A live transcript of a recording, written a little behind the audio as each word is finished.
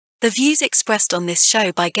The views expressed on this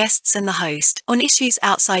show by guests and the host on issues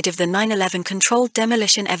outside of the 9/11 controlled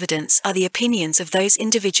demolition evidence are the opinions of those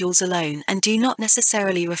individuals alone and do not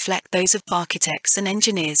necessarily reflect those of architects and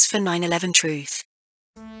engineers for 9/11 Truth.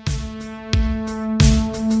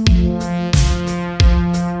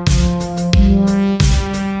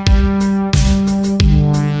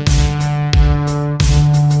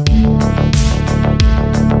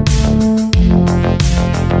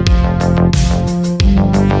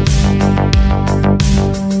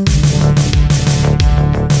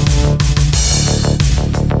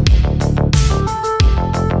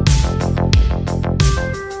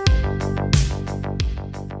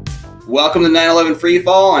 Welcome to 9/11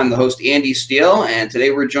 Freefall. I'm the host, Andy Steele, and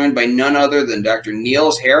today we're joined by none other than Dr.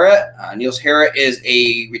 Niels Harrit. Niels Harrit is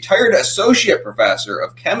a retired associate professor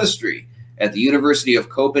of chemistry at the University of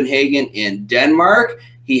Copenhagen in Denmark.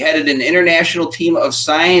 He headed an international team of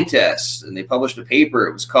scientists, and they published a paper.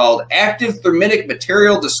 It was called Active Thermitic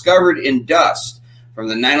Material Discovered in Dust from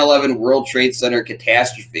the 9/11 World Trade Center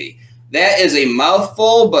Catastrophe. That is a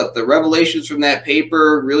mouthful, but the revelations from that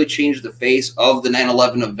paper really changed the face of the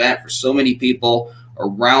 9/11 event for so many people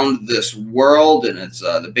around this world, and it's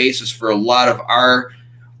the basis for a lot of our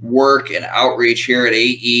work and outreach here at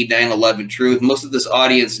AE 9/11 Truth. Most of this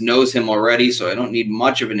audience knows him already, so I don't need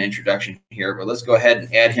much of an introduction here, but let's go ahead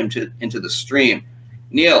and add him into the stream.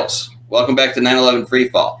 Niels, welcome back to 9/11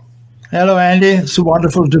 Freefall. Hello, Andy. It's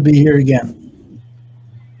wonderful to be here again.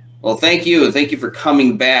 Well, thank you, and thank you for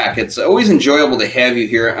coming back. It's always enjoyable to have you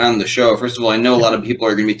here on the show. First of all, I know a lot of people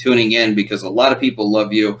are going to be tuning in because a lot of people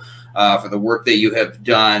love you for the work that you have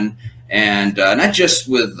done, and not just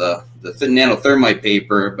with the nano-thermite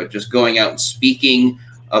paper, but just going out and speaking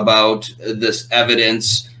about this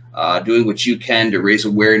evidence, doing what you can to raise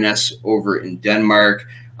awareness over in Denmark.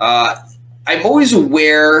 I'm always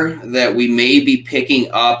aware that we may be picking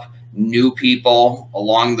up new people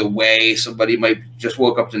along the way. Somebody might just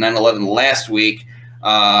woke up to 9/11 last week.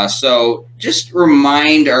 So just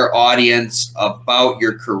remind our audience about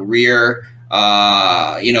your career,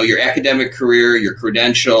 your academic career, your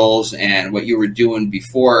credentials, and what you were doing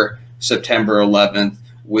before September 11th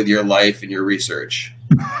with your life and your research.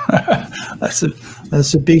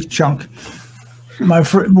 That's a big chunk.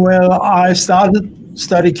 I started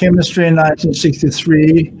study chemistry in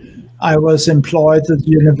 1963. I was employed at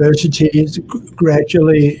universities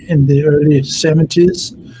gradually in the early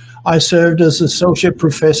 70s. I served as associate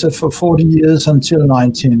professor for 40 years until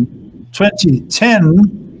 2010.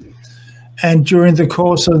 And during the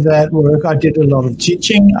course of that work, I did a lot of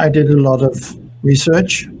teaching. I did a lot of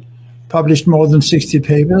research, published more than 60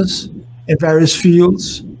 papers in various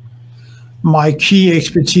fields. My key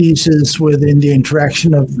expertise is within the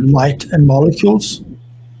interaction of light and molecules.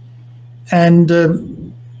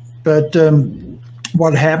 But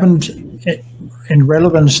what happened in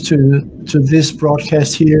relevance to this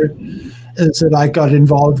broadcast here is that I got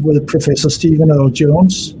involved with Professor Stephen Earl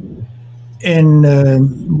Jones in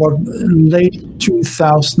late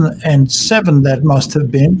 2007, that must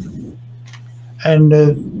have been, and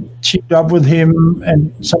teamed up with him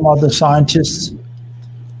and some other scientists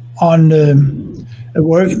on a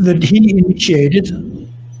work that he initiated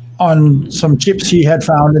on some chips he had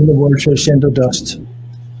found in the World Trade Center dust.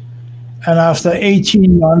 And after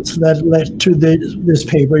 18 months, that led to this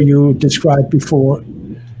paper you described before,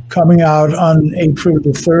 coming out on April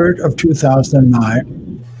the 3rd of 2009.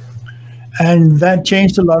 And that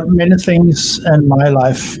changed many things, and my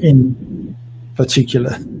life in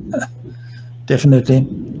particular, definitely.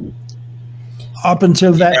 Up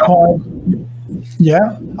until that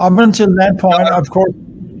point, of course,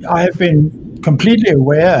 I have been completely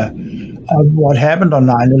aware of what happened on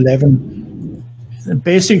 9/11.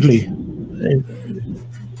 Basically,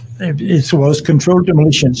 it was controlled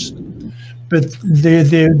demolitions, but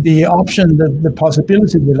the option, the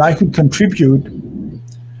possibility that I could contribute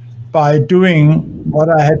by doing what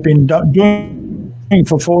I had been doing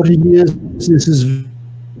for 40 years, this is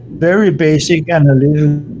very basic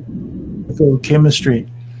analytical chemistry,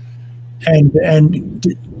 and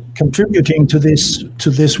contributing to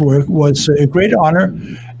this work was a great honor,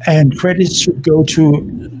 and credits should go to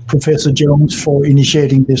Professor Jones for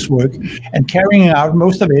initiating this work and carrying out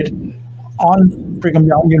most of it on Brigham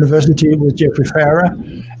Young University with Jeffrey Farrar,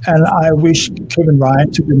 and I wish Kevin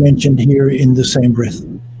Ryan to be mentioned here in the same breath.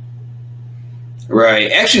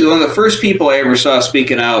 Right. Actually, one of the first people I ever saw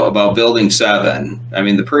speaking out about Building 7, I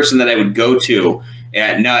mean, the person that I would go to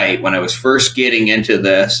at night when I was first getting into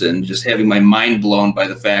this and just having my mind blown by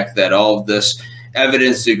the fact that all of this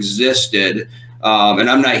evidence existed, and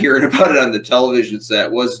I'm not hearing about it on the television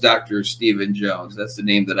set, was Dr. Stephen Jones. That's the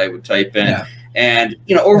name that I would type in. Yeah. And,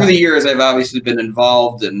 over the years, I've obviously been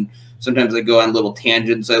involved, and sometimes I go on little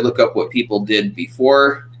tangents. I look up what people did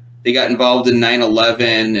before they got involved in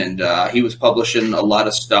 9/11, and he was publishing a lot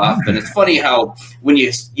of stuff. And it's funny how when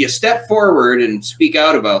you step forward and speak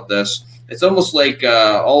out about this, it's almost like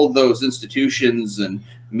all of those institutions and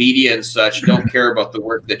media and such don't care about the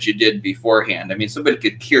work that you did beforehand. I mean, somebody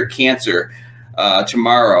could cure cancer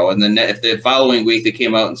tomorrow, and then if the following week they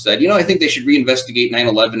came out and said, I think they should reinvestigate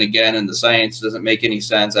 9/11 again, and the science doesn't make any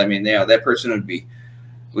sense. I mean, that person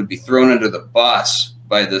would be thrown under the bus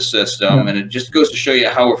by the system, and it just goes to show you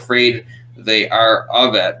how afraid they are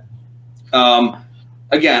of it.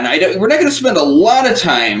 Again, we're not going to spend a lot of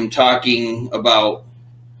time talking about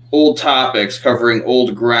old topics, covering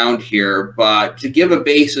old ground here, but to give a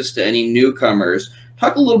basis to any newcomers,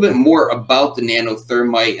 talk a little bit more about the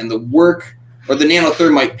nano-thermite and the work, or the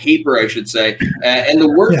nano-thermite paper, I should say, and the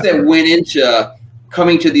work that went into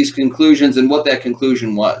coming to these conclusions and what that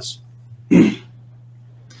conclusion was.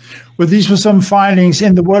 Well, these were some findings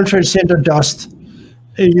in the World Trade Center dust.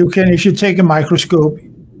 If you take a microscope,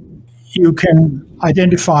 you can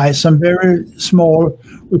identify some very small,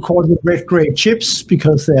 we call them red-gray chips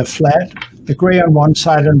because they're flat, the gray on one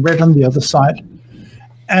side and red on the other side.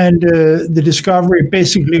 And the discovery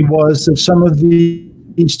basically was that some of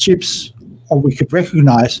these chips, or we could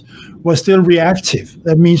recognize, were still reactive.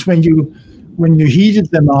 That means when you heated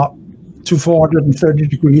them up to 430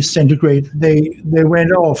 degrees centigrade, they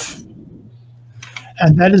went off.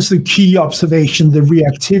 And that is the key observation, the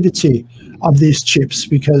reactivity of these chips,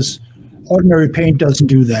 because ordinary paint doesn't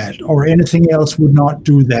do that, or anything else would not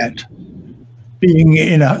do that. Being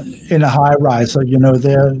in a high riser,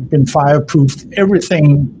 they've been fireproofed.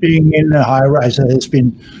 Everything being in a high riser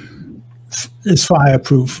is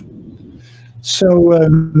fireproof. So,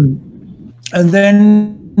 and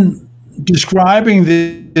then describing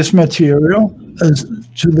this material as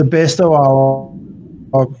to the best of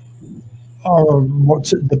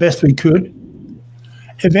the best we could,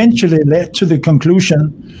 eventually led to the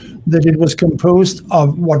conclusion that it was composed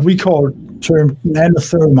of what we call termed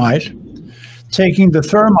nano-thermite. Taking the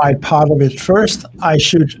thermite part of it first, I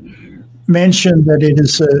should mention that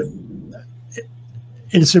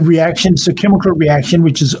it's a reaction, it's a chemical reaction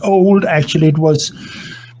which is old. Actually, it was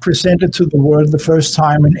presented to the world the first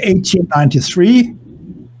time in 1893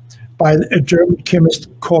 by a German chemist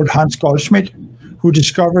called Hans Goldschmidt, who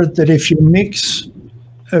discovered that if you mix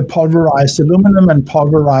pulverized aluminum and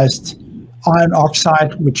pulverized iron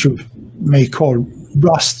oxide, which you may call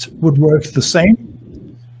rust, would work the same.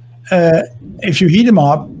 If you heat them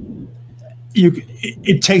up,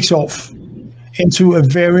 it takes off into a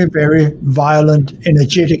very, very violent,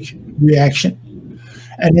 energetic reaction.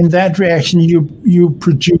 And in that reaction, you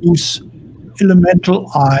produce elemental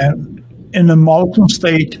iron in a molten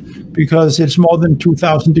state, because it's more than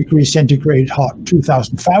 2,000 degrees centigrade hot,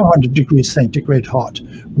 2,500 degrees centigrade hot,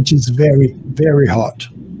 which is very, very hot.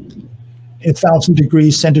 1,000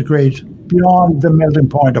 degrees centigrade beyond the melting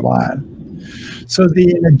point of iron. So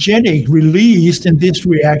the energetic released in this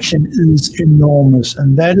reaction is enormous,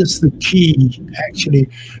 and that is the key, actually,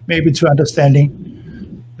 maybe to understanding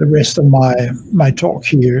the rest of my talk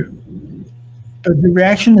here. But the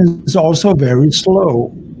reaction is also very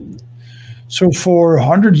slow. So for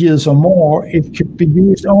 100 years or more, it could be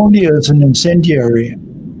used only as an incendiary.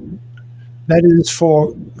 That is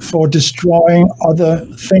for destroying other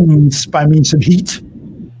things by means of heat.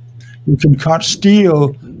 You can cut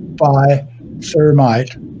steel by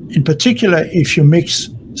thermite, in particular if you mix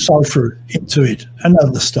sulfur into it and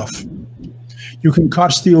other stuff. You can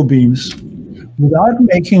cut steel beams without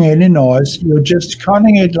making any noise. You're just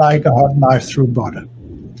cutting it like a hot knife through butter.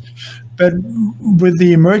 But with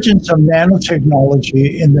the emergence of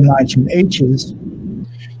nanotechnology in the 1980s,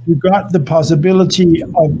 you got the possibility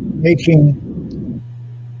of making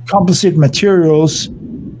composite materials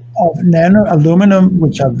of nano-aluminum,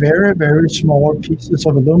 which are very, very small pieces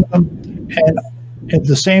of aluminum, and at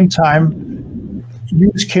the same time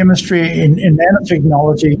use chemistry in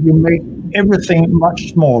nanotechnology. You make everything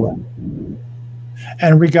much smaller.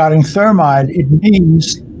 And regarding thermite, it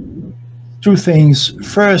means two things.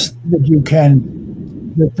 First, that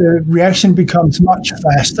the reaction becomes much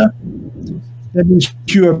faster. That means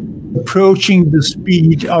you're approaching the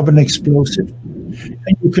speed of an explosive,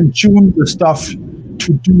 and you can tune the stuff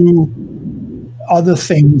to do other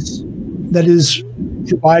things. That is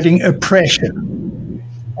providing a pressure.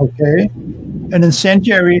 Okay, an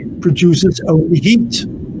incendiary produces only heat,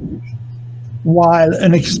 while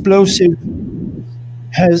an explosive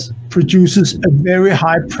produces a very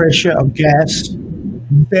high pressure of gas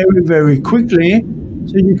very, very quickly,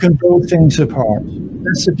 so you can blow things apart.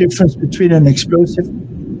 That's the difference between an explosive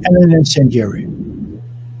and an incendiary.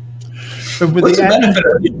 But with what's the benefit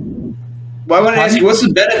of Well, I want to ask you, what's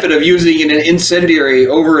the benefit of using an incendiary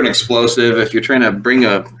over an explosive if you're trying to bring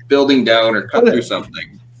a building down or cut through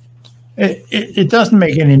something? It doesn't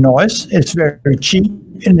make any noise. It's very cheap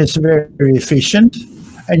and it's very efficient,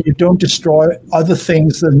 and you don't destroy other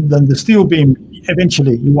things than the steel beam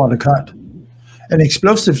eventually you want to cut. An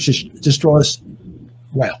explosive destroys,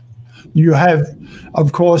 well, you have,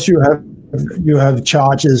 of course, you have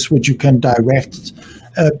charges which you can direct,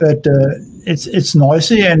 but it's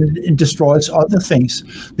noisy and it destroys other things.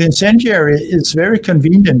 The incendiary is very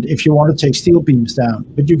convenient if you want to take steel beams down,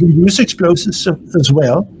 but you can use explosives as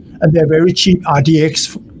well, and they're very cheap.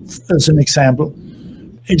 RDX, as an example,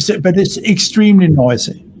 but it's extremely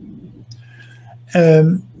noisy.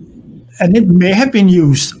 And it may have been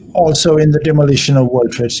used also in the demolition of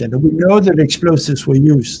World Trade Center. We know that explosives were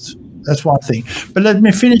used. That's one thing. But let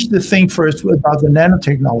me finish the thing first about the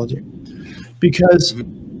nanotechnology, because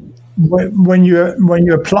when you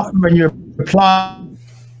apply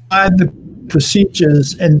the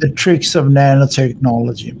procedures and the tricks of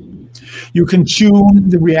nanotechnology, you can tune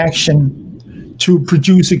the reaction to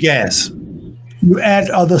produce a gas. You add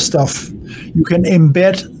other stuff. You can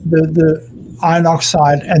embed the iron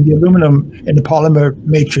oxide and the aluminum in the polymer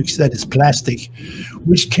matrix that is plastic,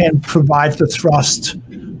 which can provide the thrust,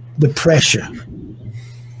 the pressure.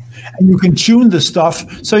 And you can tune the stuff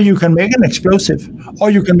so you can make an explosive, or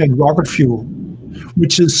you can make rocket fuel,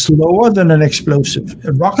 which is slower than an explosive.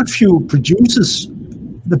 A rocket fuel produces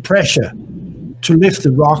the pressure to lift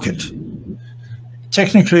the rocket.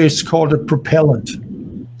 Technically, it's called a propellant.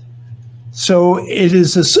 So it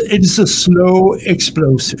is a slow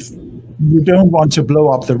explosive. You don't want to blow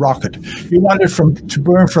up the rocket. You want it to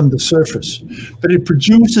burn from the surface. But it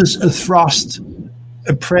produces a thrust,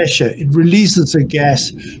 a pressure. It releases a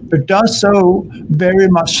gas, but does so very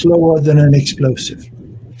much slower than an explosive.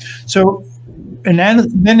 So then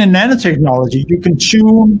in nanotechnology, you can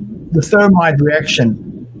tune the thermite reaction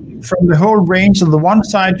from the whole range. On the one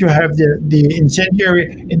side, you have the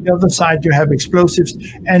incendiary, and the other side, you have explosives,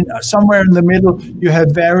 and somewhere in the middle, you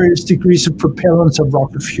have various degrees of propellants of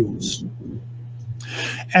rocket fuels.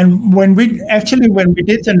 And when we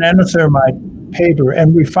did the nano-thermite paper,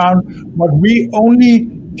 and we found what we only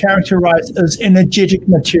characterize as energetic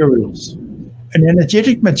materials. An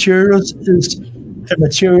energetic materials is a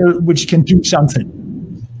material which can do something,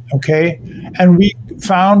 okay? And we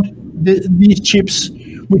found these chips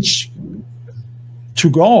which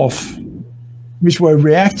took off, which were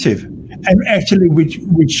reactive, and actually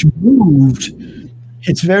which moved.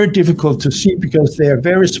 It's very difficult to see because they are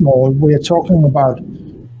very small. We are talking about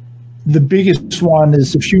the biggest one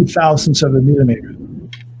is a few thousandths of a millimeter.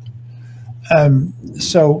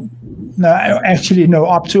 So now, actually, no,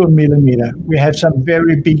 up to a millimeter. We have some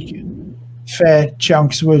very big, fat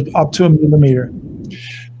chunks with up to a millimeter.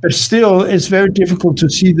 But still, it's very difficult to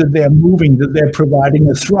see that they're moving, that they're providing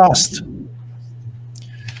a thrust.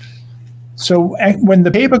 So when the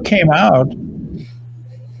paper came out,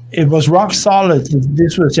 it was rock solid that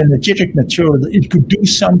this was energetic material. It could do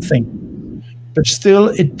something. But still,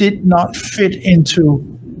 it did not fit into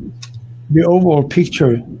the overall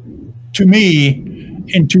picture, to me,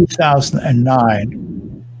 in 2009.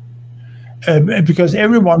 Because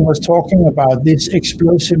everyone was talking about this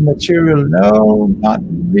explosive material. No, not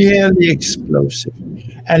really explosive.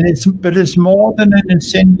 But it's more than an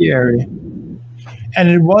incendiary. And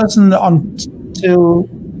it wasn't until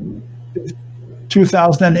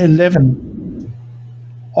 2011,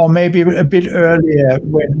 or maybe a bit earlier,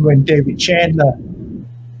 when David Chandler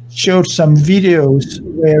showed some videos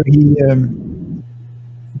where he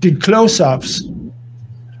did close-ups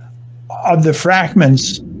of the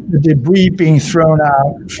fragments, the debris being thrown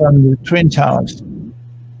out from the Twin Towers.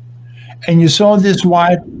 And you saw this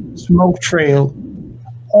white smoke trail.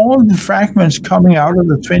 All the fragments coming out of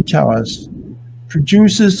the Twin Towers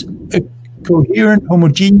produces a coherent,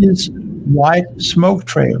 homogeneous white smoke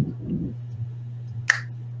trail.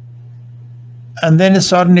 And then it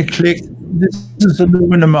suddenly clicked. This is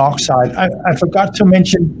aluminum oxide. I forgot to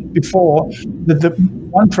mention before that the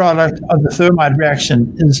one product of the thermite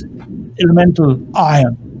reaction is elemental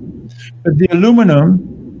iron. But the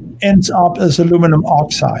aluminum ends up as aluminum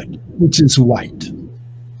oxide, which is white.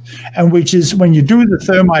 And which is, when you do the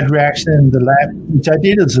thermite reaction in the lab, which I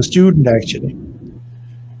did as a student actually,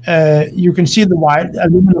 you can see the white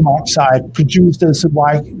aluminum oxide produced as a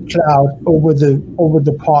white cloud over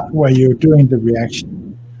the pot where you're doing the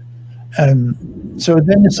reaction. So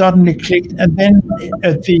then it suddenly clicked, and then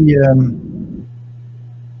at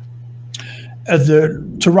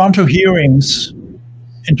the Toronto hearings,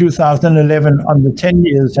 in 2011 on the 10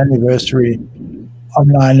 years anniversary of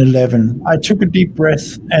 9/11, I took a deep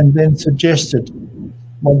breath and then suggested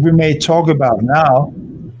what we may talk about now,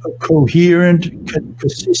 a coherent,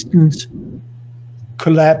 consistent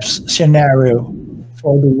collapse scenario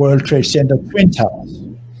for the World Trade Center Twin Towers.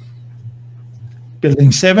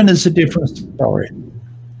 Building 7 is a different story,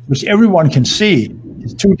 which everyone can see.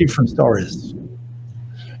 It's two different stories.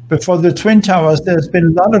 But for the Twin Towers, there's been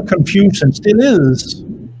a lot of confusion, still is,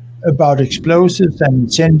 about explosives and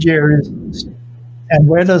incendiaries, and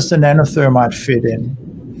where does the nano-thermite fit in?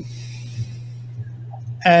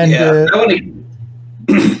 And science.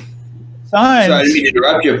 Sorry, I didn't mean to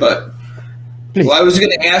interrupt you, but well, I was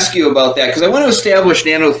going to ask you about that because I want to establish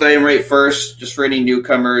nano-thermite first, just for any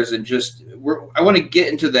newcomers, and I want to get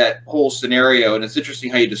into that whole scenario. And it's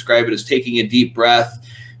interesting how you describe it as taking a deep breath,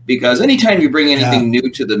 because anytime you bring anything new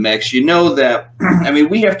to the mix, you know that I mean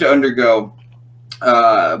we have to undergo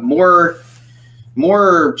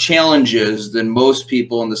more challenges than most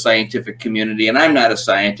people in the scientific community. And I'm not a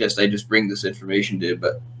scientist; I just bring this information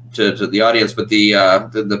to the audience. But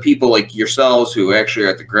the people like yourselves who actually are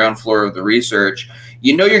at the ground floor of the research,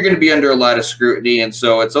 you know, you're going to be under a lot of scrutiny, and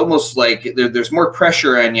so it's almost like there's more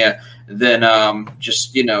pressure on you than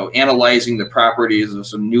just analyzing the properties of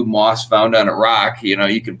some new moss found on a rock. You know,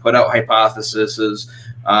 you can put out hypotheses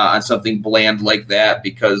on something bland like that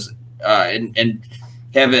because and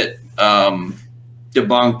have it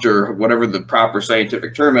debunked or whatever the proper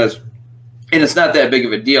scientific term is. And it's not that big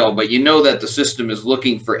of a deal, but you know that the system is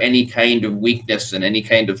looking for any kind of weakness and any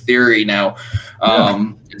kind of theory now.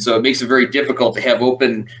 And so it makes it very difficult to have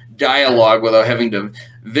open dialogue without having to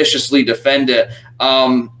viciously defend it.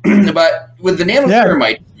 But with the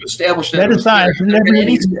nano-thermite, you established that.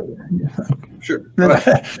 Sure.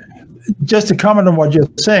 Just to comment on what you're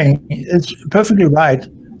saying, it's perfectly right.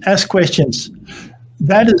 Ask questions.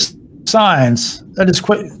 That is science. That is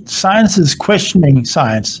science is questioning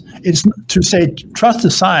science. It's to say trust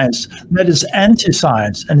the science. That is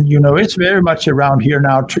anti-science, and it's very much around here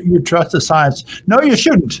now. You trust the science? No, you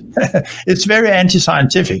shouldn't. It's very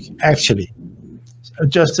anti-scientific, actually.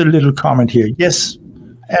 Just a little comment here. Yes,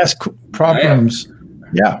 ask problems.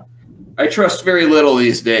 I trust very little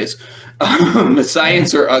these days,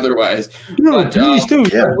 science or otherwise. No, please do.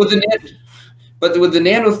 Yeah. But with the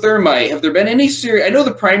nano-thermite, have there been any serious? I know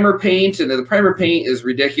the primer paint, and the primer paint is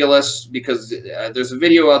ridiculous because there's a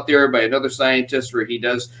video out there by another scientist where he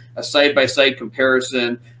does a side-by-side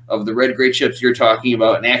comparison of the red gray chips you're talking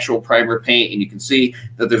about and actual primer paint, and you can see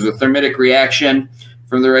that there's a thermitic reaction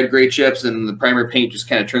from the red gray chips, and the primer paint just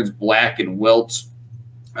kind of turns black and wilts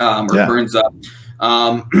or burns up.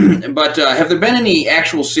 But have there been any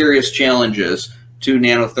actual serious challenges to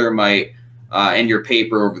nano-thermite in your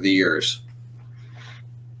paper over the years?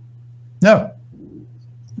 No,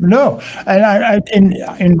 and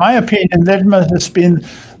in my opinion, that must have been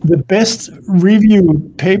the best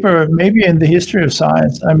reviewed paper maybe in the history of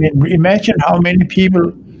science. I mean, imagine how many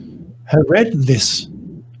people have read this.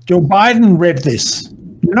 Joe Biden read this.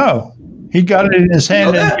 He got it in his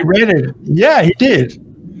hand and he read it. Yeah, he did.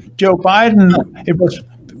 Joe Biden.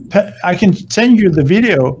 I can send you the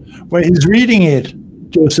video where he's reading it.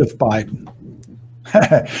 Joseph Biden.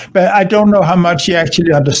 But I don't know how much he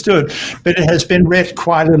actually understood, but it has been read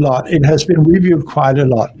quite a lot. It has been reviewed quite a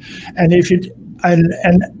lot. And and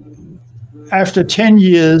after 10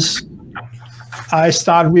 years, I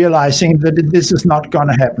start realizing that this is not going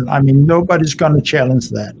to happen. I mean, nobody's going to challenge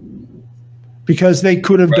that because they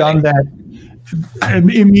could have done that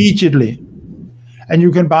immediately. And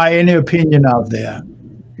you can buy any opinion out there.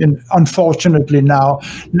 And unfortunately now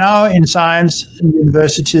in science and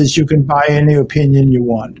universities, you can buy any opinion you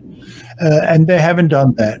want, and they haven't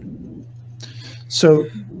done that. So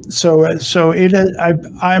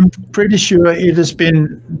I'm pretty sure it has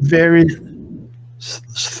been very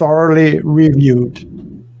thoroughly reviewed.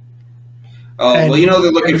 Oh, well,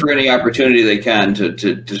 they're looking for any opportunity they can to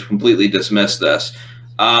completely dismiss this.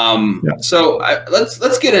 So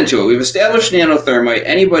let's get into it. We've established nano-thermite.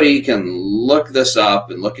 Anybody can look this up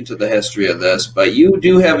and look into the history of this, but you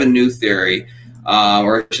do have a new theory,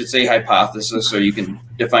 or I should say hypothesis, or you can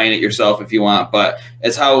define it yourself if you want, but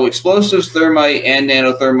it's how explosives, thermite, and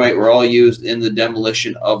nano-thermite were all used in the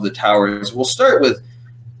demolition of the towers. We'll start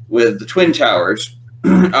with the Twin Towers.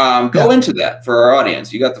 Go into that for our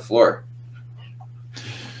audience. You got the floor.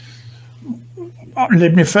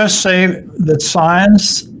 Let me first say that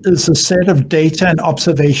science is a set of data and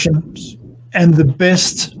observations, and the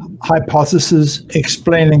best hypothesis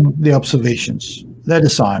explaining the observations. That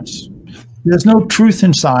is science. There's no truth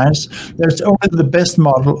in science. There's only the best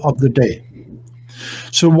model of the day.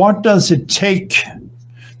 So what does it take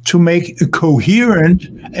to make a coherent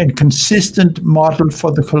and consistent model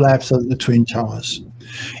for the collapse of the Twin Towers.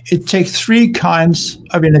 It takes three kinds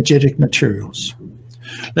of energetic materials.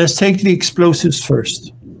 Let's take the explosives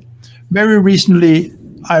first. Very recently,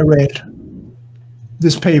 I read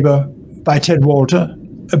this paper by Ted Walter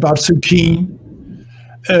about Zucchini,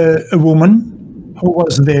 a woman who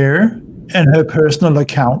was there, and her personal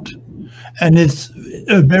account. And it's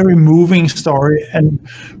a very moving story. And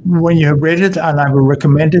when you have read it, and I will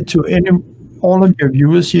recommend it to all of your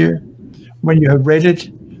viewers here, when you have read it,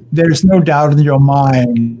 there's no doubt in your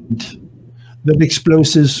mind that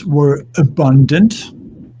explosives were abundant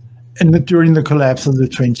during the collapse of the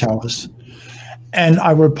Twin Towers. And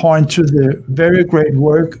I will point to the very great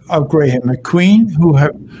work of Graham McQueen, who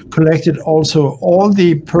have collected also all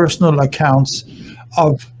the personal accounts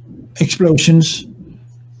of explosions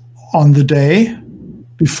on the day,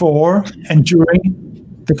 before and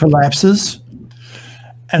during the collapses.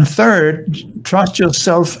 And third, trust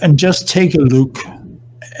yourself and just take a look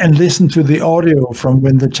and listen to the audio from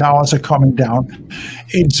when the towers are coming down.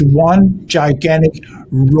 It's one gigantic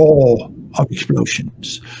roar of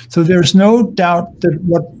explosions. So there's no doubt that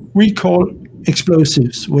what we call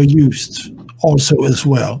explosives were used also as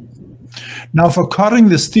well. Now for cutting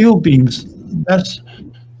the steel beams, that's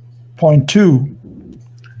point 2.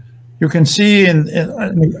 You can see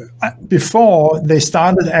before they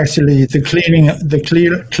started actually the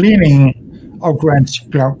cleaning of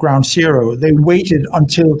ground zero, they waited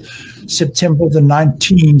until September the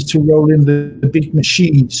 19th to roll in the big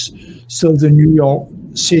machines so the New York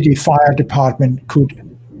City Fire Department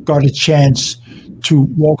got a chance to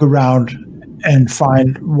walk around and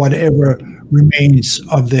find whatever remains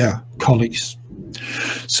of their colleagues.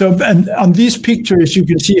 So, and on these pictures, you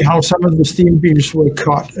can see how some of the steel beams were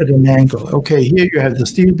cut at an angle. Okay, here you have the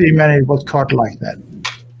steel beam and it was cut like that,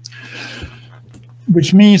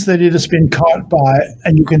 which means that it has been cut by,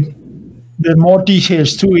 and there are more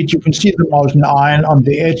details to it. You can see the molten iron on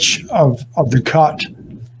the edge of the cut,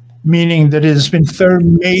 meaning that it has been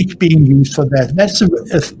thermate being used for that. That's a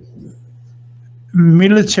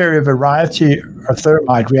military variety of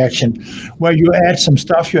thermite reaction where you add some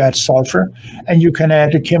stuff, you add sulfur, and you can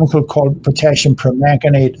add a chemical called potassium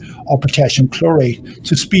permanganate or potassium chlorate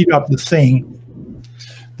to speed up the thing.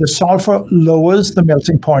 The sulfur lowers the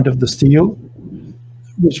melting point of the steel,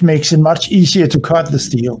 which makes it much easier to cut the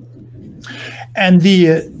steel. And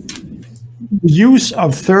the use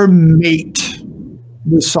of thermate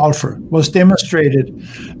with sulfur was demonstrated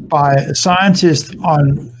by a scientist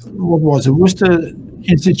on Worcester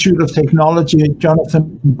Institute of Technology,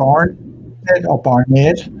 Jonathan Barnett,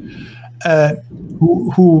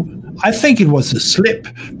 who I think it was a slip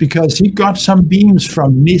because he got some beams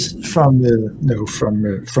from FEMA,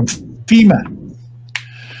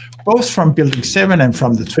 both from Building 7 and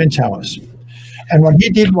from the Twin Towers. And when he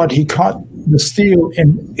did he cut the steel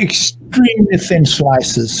in extremely thin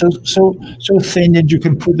slices, so thin that you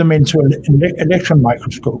can put them into an electron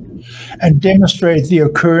microscope and demonstrate the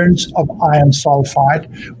occurrence of iron sulfide,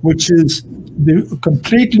 which is the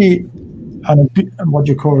completely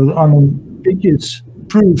unambiguous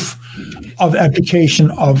proof of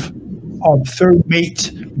application of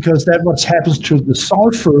thermate, because that's what happens to the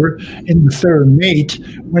sulfur in the thermate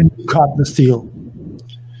when you cut the steel.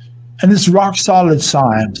 And it's rock solid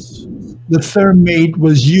science. The thermate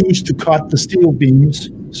was used to cut the steel beams,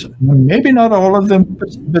 so maybe not all of them, but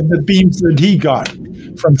the beams that he got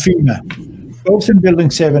from FEMA, both in Building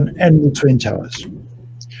 7 and the Twin Towers.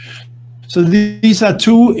 So these are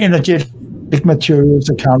two energetic materials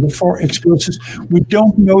accounted for, explosives. We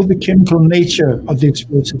don't know the chemical nature of the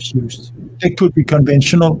explosives used. They could be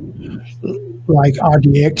conventional, like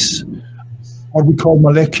RDX, what we call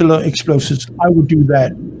molecular explosives. I would do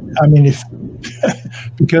that. I mean,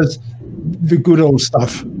 because the good old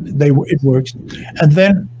stuff, it works. And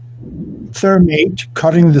then thermate,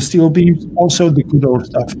 cutting the steel beams, also the good old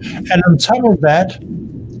stuff. And on top of that,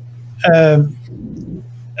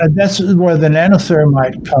 and that's where the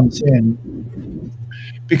nano-thermite comes in.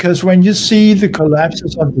 Because when you see the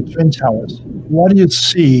collapses of the Twin Towers, what do you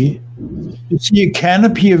see? You see a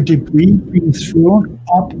canopy of debris being thrown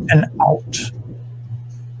up and out.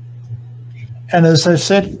 And as I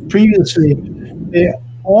said previously,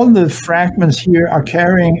 all the fragments here are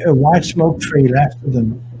carrying a white smoke trail after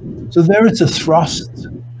them. So there is a thrust.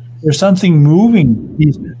 There's something moving.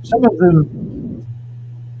 Some of them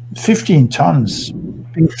 15 tons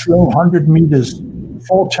being thrown 100 meters,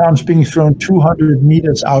 4 tons being thrown 200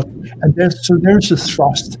 meters out. And there's a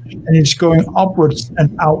thrust, and it's going upwards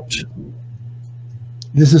and out.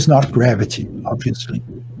 This is not gravity, obviously.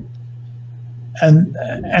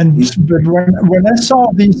 But when I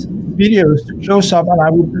saw these videos close up,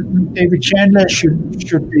 and David Chandler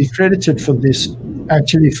should be credited for this,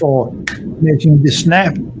 actually, for making the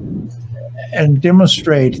snap and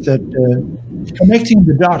demonstrate that connecting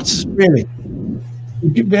the dots, really.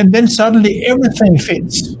 And then suddenly everything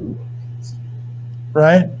fits,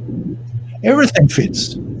 right? Everything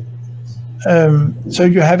fits. So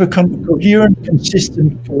you have a coherent,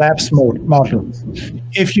 consistent collapse model.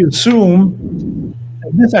 If you zoom,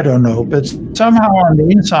 this I don't know, but somehow on the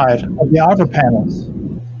inside of the outer panels,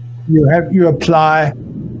 you apply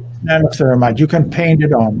nano-thermite. You can paint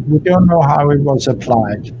it on. We don't know how it was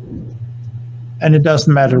applied. And it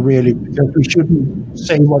doesn't matter really, because we shouldn't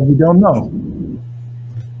say what we don't know.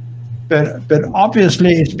 But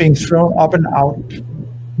obviously it's being thrown up and out.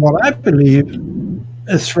 What I believe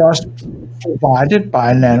is thrust provided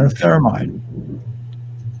by nano-thermite.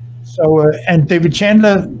 So, and David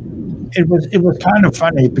Chandler, it was kind of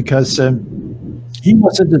funny because he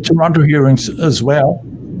was at the Toronto hearings as well,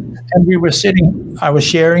 and I was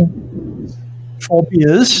sharing 4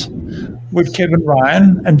 beers with Kevin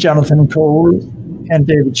Ryan and Jonathan Cole and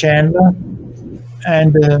David Chandler,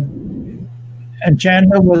 and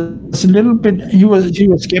Chandler was a little bit, he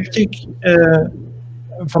was skeptic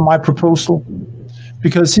for my proposal,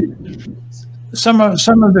 because some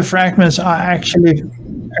of the fragments are actually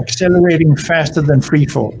accelerating faster than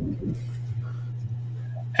freefall.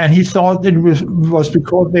 And he thought it was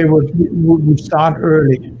because they would start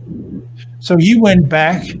early. So he went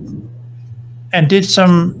back and did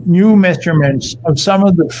some new measurements of some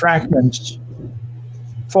of the fragments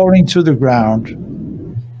falling to the ground,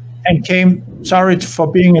 and came, sorry for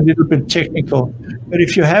being a little bit technical, but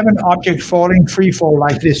if you have an object falling free fall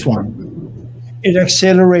like this one, it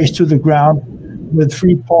accelerates to the ground with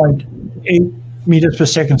 3.8 meters per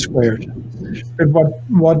second squared. But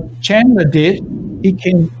what Chandler did, he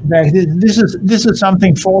came back. This is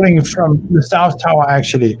something falling from the South Tower,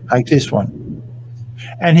 actually, like this one.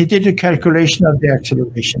 And he did a calculation of the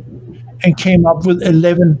acceleration and came up with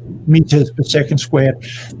 11 meters per second squared.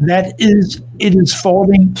 It is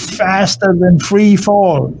falling faster than free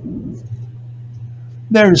fall.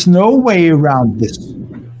 There is no way around this.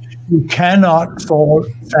 You cannot fall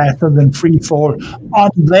faster than free fall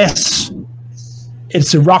unless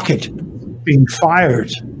it's a rocket being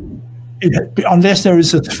fired, unless there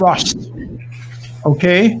is a thrust.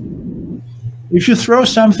 Okay? If you throw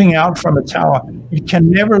something out from a tower, it can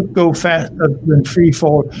never go faster than free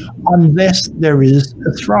fall unless there is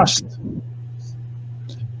a thrust.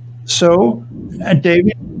 So, and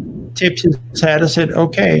David tipped his hat and said,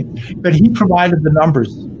 okay, but he provided the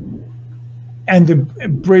numbers and the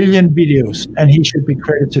brilliant videos, and he should be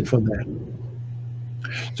credited for that.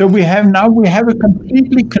 So we have a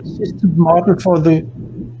completely consistent model for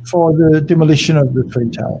the demolition of the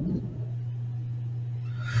Twin Towers.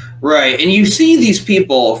 Right, and you see these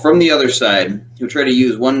people from the other side who try to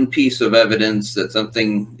use one piece of evidence that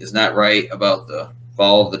something is not right about the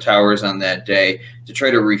fall of the towers on that day to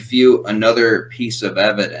try to refute another piece of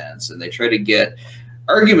evidence, and they try to get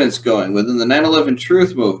arguments going within the 9/11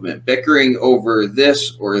 truth movement, bickering over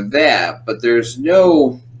this or that, but there's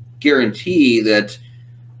no guarantee that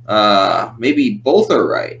maybe both are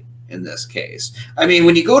right in this case. I mean,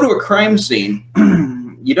 when you go to a crime scene,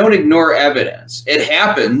 you don't ignore evidence. It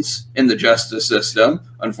happens in the justice system,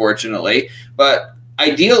 unfortunately, but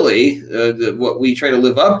ideally, what we try to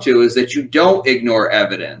live up to is that you don't ignore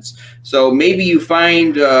evidence. So maybe you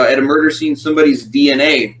find at a murder scene somebody's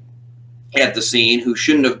DNA at the scene who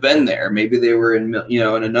shouldn't have been there. Maybe they were in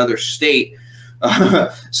another state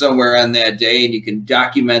somewhere on that day, and you can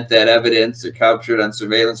document that evidence or capture it on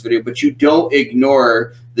surveillance video, but you don't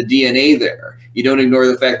ignore the DNA there. You don't ignore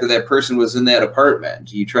the fact that that person was in that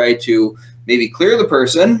apartment. You try to maybe clear the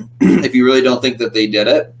person if you really don't think that they did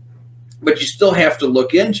it, but you still have to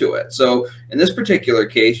look into it. So in this particular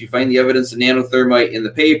case, you find the evidence of nano-thermite in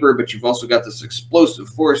the paper, but you've also got this explosive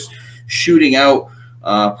force shooting out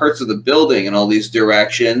parts of the building in all these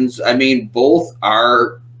directions. I mean, both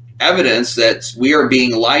are evidence that we are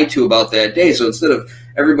being lied to about that day. So instead of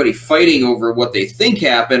everybody fighting over what they think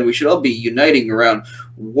happened, we should all be uniting around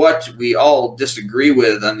what we all disagree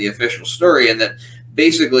with on the official story, and that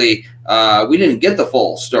basically we didn't get the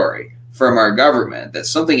full story from our government, that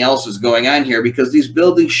something else is going on here, because these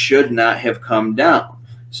buildings should not have come down.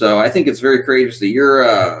 So I think it's very courageous that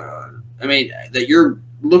you're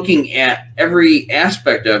looking at every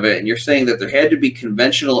aspect of it, and you're saying that there had to be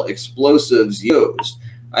conventional explosives used.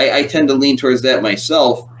 I tend to lean towards that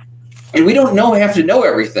myself, and we don't have to know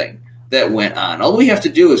everything that went on. All we have to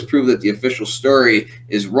do is prove that the official story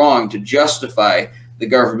is wrong to justify the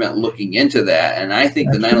government looking into that. And I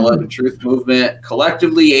think the 9/11 Truth Movement,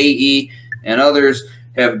 collectively AE and others,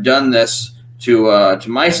 have done this to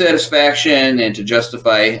my satisfaction and to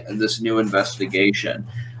justify this new investigation.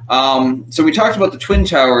 So we talked about the Twin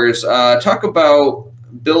Towers. Talk about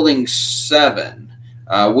Building 7.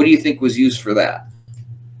 What do you think was used for that?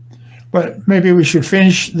 Well, maybe we should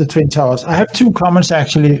finish the Twin Towers. I have two comments,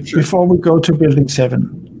 actually, before we go to Building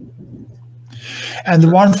 7. And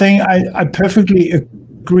the one thing I perfectly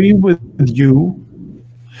agree with you,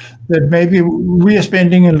 that maybe we are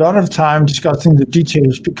spending a lot of time discussing the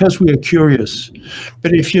details because we are curious.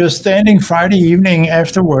 But if you're standing Friday evening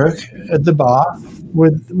after work at the bar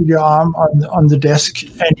with your arm on the desk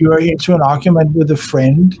and you are into an argument with a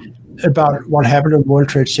friend about what happened at World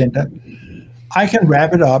Trade Center, I can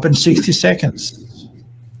wrap it up in 60 seconds.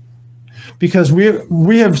 Because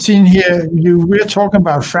we have seen here, we're talking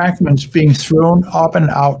about fragments being thrown up and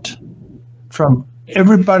out from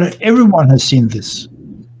everybody. Everyone has seen this.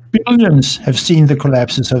 Billions have seen the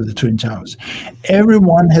collapses of the Twin Towers.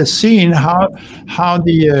 Everyone has seen how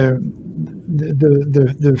the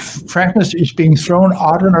fragments is being thrown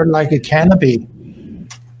out on like a canopy.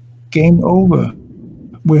 Game over.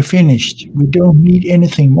 We're finished. We don't need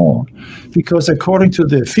anything more. Because according to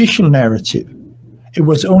the official narrative, it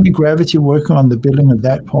was only gravity working on the building at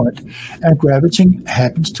that point, and gravity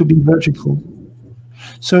happens to be vertical.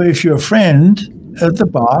 So if your friend at the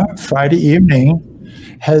bar Friday evening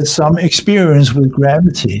has some experience with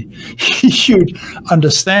gravity, he should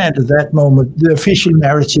understand at that moment the official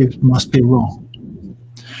narrative must be wrong.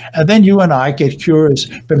 And then you and I get curious,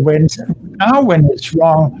 but when it's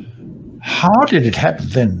wrong, how did it happen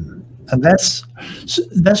then? And that's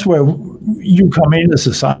where you come in as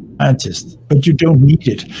a scientist, but you don't need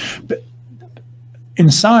it. But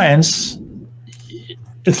in science,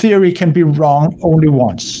 a theory can be wrong only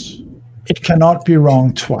once. It cannot be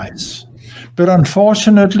wrong twice. But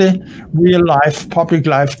unfortunately, real life, public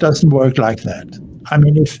life doesn't work like that. I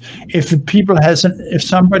mean, if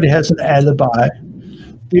somebody has an alibi,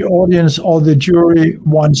 the audience or the jury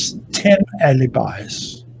wants 10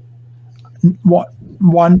 alibis.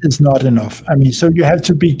 One is not enough. I mean, so you have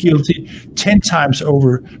to be guilty 10 times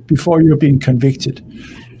over before you're being convicted.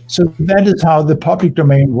 So that is how the public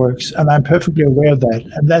domain works, and I'm perfectly aware of that,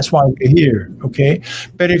 and that's why we're here. Okay,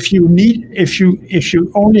 but if you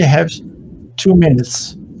only have 2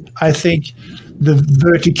 minutes, I think the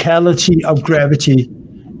verticality of gravity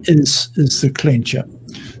is the clincher.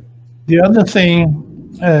 The other thing,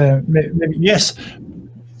 maybe, yes,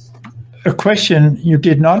 a question you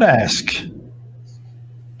did not ask.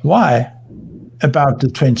 Why about the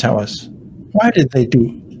Twin Towers? Why did they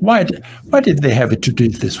have it to do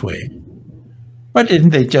it this way? Why didn't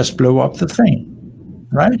they just blow up the thing?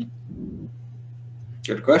 Right?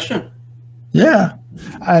 Good question. Yeah,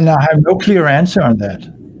 and I have no clear answer on that.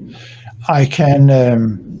 I can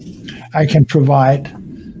provide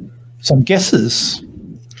some guesses,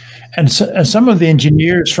 and some of the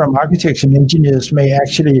engineers from architects and engineers may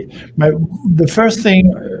actually. The first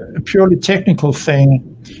thing, a purely technical thing,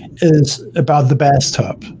 is about the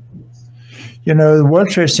bathtub. You know, the World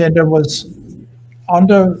Trade Center was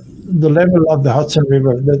under the level of the Hudson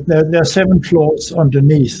River. There are 7 floors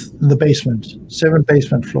underneath in the basement, 7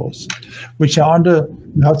 basement floors, which are under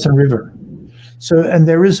the Hudson River. So, and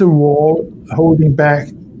there is a wall holding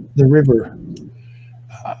back the river,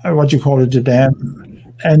 what you call it, the dam.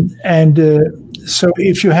 And so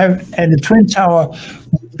if you have, and the Twin Tower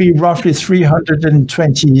would be roughly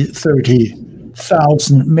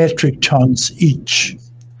 30,000 metric tons each.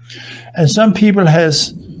 And some people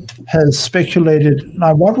has speculated,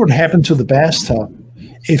 now what would happen to the bathtub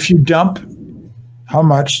if you dump, how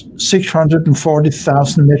much,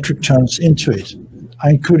 640,000 metric tons into it?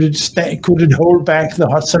 And could it hold back the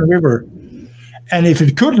Hudson River? And if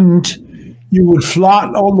it couldn't, you would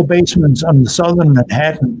flood all the basements on the southern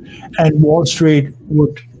Manhattan, and Wall Street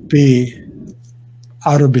would be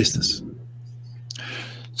out of business.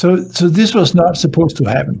 So this was not supposed to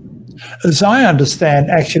happen. As I understand,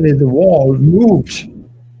 actually the wall moved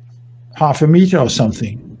half a meter or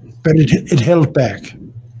something, but it held back.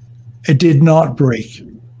 It did not break.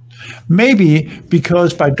 Maybe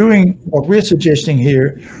because by doing what we're suggesting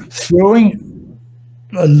here, throwing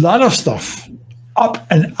a lot of stuff up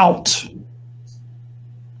and out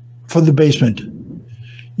for the basement,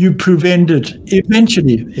 you prevented,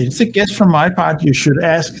 eventually, it's a guess from my part, you should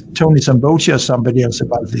ask Tony Sambochi or somebody else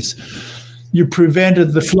about this, you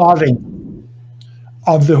prevented the flooding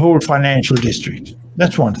of the whole financial district.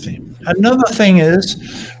 That's one thing. Another thing is,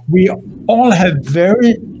 we all have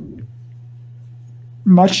very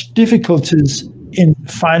much difficulties in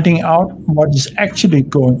finding out what is actually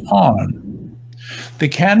going on. The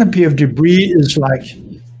canopy of debris is like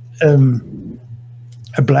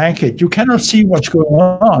a blanket. You cannot see what's going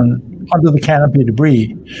on under the canopy of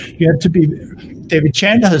debris. You have to be. David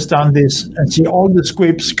Chandler has done this and see all the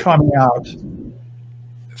squibs coming out,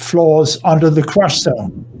 flaws under the crush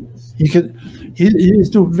zone. He's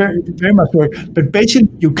doing very, very much work, but basically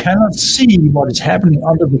you cannot see what is happening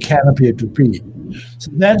under the canopy of debris.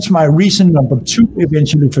 So that's my reason number 2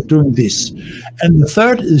 eventually for doing this. And the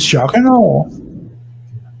third is shock and awe,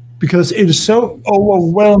 because it is so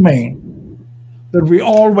overwhelming that we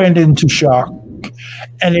all went into shock.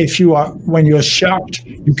 And when you're shocked,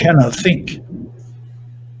 you cannot think.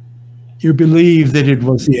 You believe that it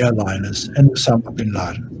was the airliners and Osama bin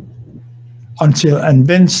Laden. And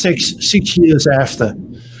then six years after,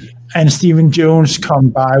 and Stephen Jones come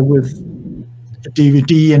by with a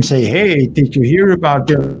DVD and say, "Hey, did you hear about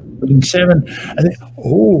Building 7?" And they,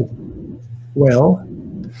 "Oh, well."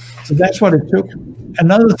 So that's what it took.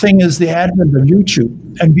 Another thing is the advent of YouTube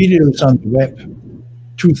and videos on the web,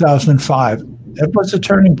 2005. That was a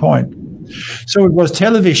turning point. So it was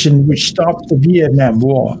television which stopped the Vietnam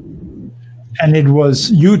War, and it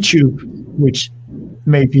was YouTube which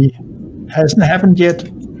maybe hasn't happened yet,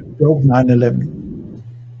 broke 9/11.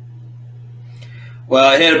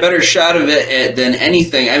 Well, it had a better shot of it than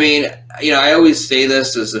anything. I mean, I always say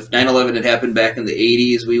this, as if 9/11 had happened back in the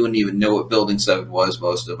 80s, we wouldn't even know what Building 7 was,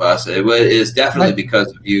 most of us. It is definitely because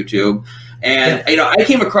of YouTube. And, I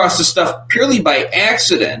came across this stuff purely by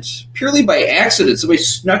accident. Somebody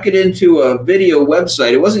snuck it into a video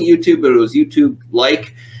website. It wasn't YouTube, but it was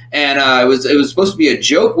YouTube-like. And it was supposed to be a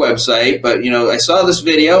joke website, but, I saw this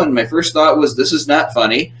video, and my first thought was, this is not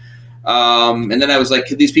funny. And then I was like,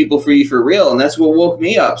 could these people be for real? And that's what woke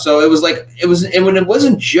me up. So it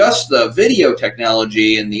wasn't just the video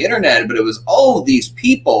technology and the internet, but it was all of these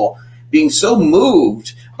people being so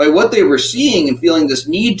moved by what they were seeing and feeling this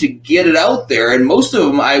need to get it out there. And most of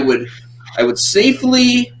them, I would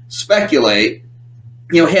safely speculate,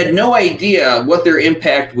 had no idea what their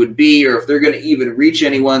impact would be or if they're going to even reach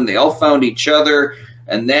anyone. They all found each other,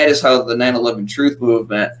 and that is how the 9/11 Truth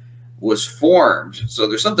Movement was formed. So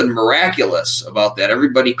there's something miraculous about that.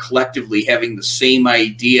 Everybody collectively having the same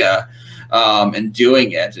idea and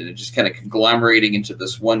doing it, and it just kind of conglomerating into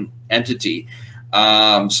this one entity.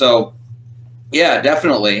 So yeah,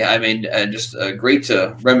 definitely. I mean, just great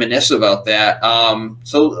to reminisce about that.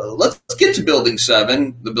 So let's get to Building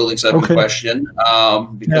 7, the Building 7 question,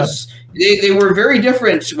 because they were very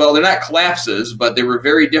different. Well, they're not collapses, but they were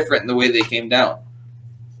very different in the way they came down.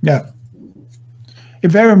 Yeah.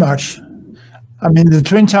 Very much. I mean, the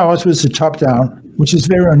Twin Towers was the top down, which is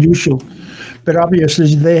very unusual. But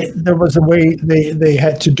obviously, there was a way they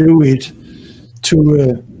had to do it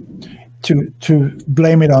to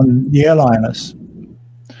blame it on the airliners.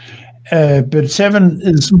 But 7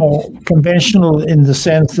 is more conventional in the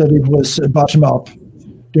sense that it was a bottom-up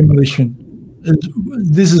demolition.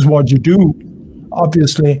 This is what you do,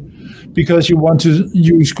 obviously, because you want to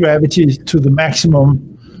use gravity to the maximum.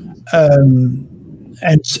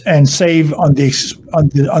 And save on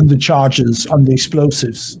the charges, on the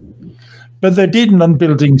explosives, but they didn't on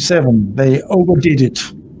Building 7. They overdid it.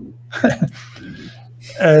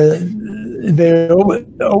 They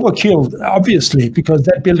overkilled, obviously, because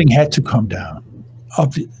that building had to come down.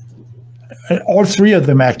 All 3 of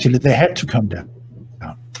them actually, they had to come down.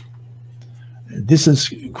 This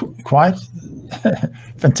is quite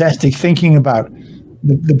fantastic thinking about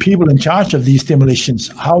the people in charge of these demolitions,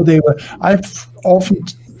 how they were. I often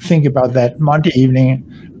think about that Monday evening.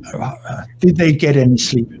 Did they get any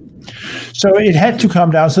sleep? So it had to come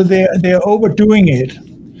down. So they're overdoing it,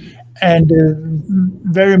 and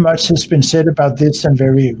very much has been said about this, and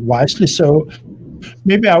very wisely so.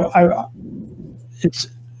 Maybe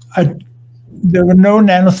there were no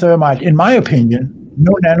nano-thermite, in my opinion.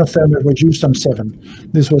 No nano-thermite was used on 7.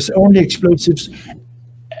 This was only explosives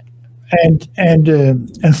and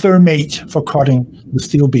thermate for cutting the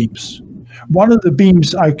steel beams. One of the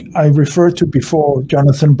beams I referred to before,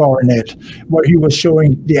 Jonathan Barnett, where he was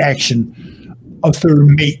showing the action of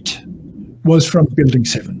thermate, was from Building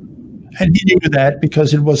 7. And he knew that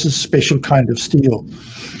because it was a special kind of steel,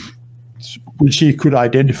 which he could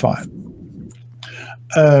identify.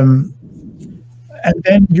 And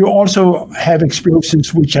then you also have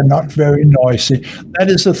explosives which are not very noisy. That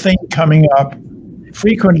is a thing coming up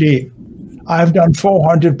frequently. I've done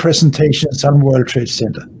 400 presentations on World Trade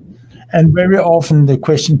Center. And very often the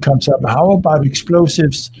question comes up, how about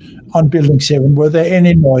explosives on Building 7? Were there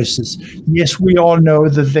any noises? Yes, we all know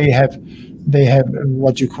that they have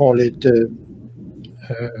what you call it,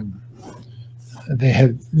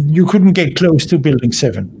 you couldn't get close to Building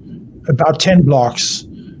 7. About 10 blocks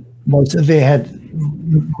they had,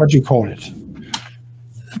 what do you call it,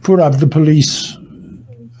 put up the police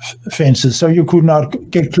fences, so you could not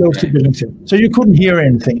get close to Building 7. So you couldn't hear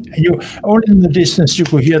anything. Only in the distance you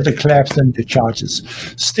could hear the claps and the charges.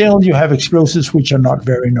 Still, you have explosives which are not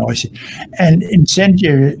very noisy. And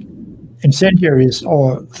incendiaries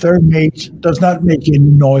or thermate does not make any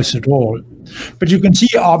noise at all. But you can see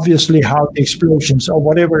obviously how the explosions or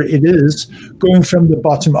whatever it is going from the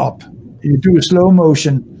bottom up. You do a slow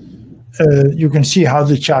motion, you can see how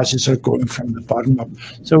the charges are going from the bottom up.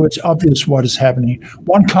 So it's obvious what is happening.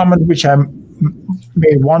 One comment which I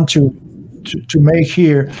may want to make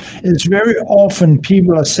here is very often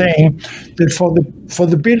people are saying that for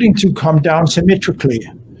the building to come down symmetrically,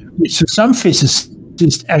 which to some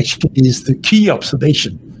physicists actually is the key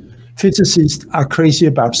observation. Physicists are crazy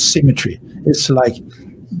about symmetry. It's like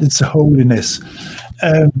it's a holiness.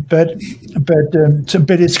 But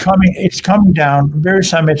it's coming down very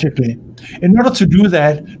symmetrically. In order to do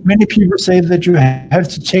that, many people say that you have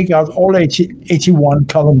to take out all 81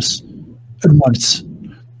 columns at once.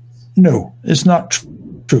 No, it's not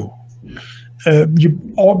true. But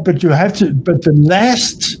the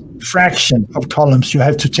last fraction of columns you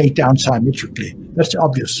have to take down symmetrically. That's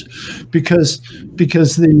obvious, because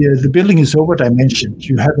the building is overdimensioned.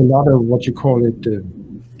 You have a lot of what you call it.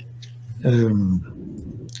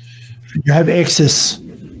 You have excess.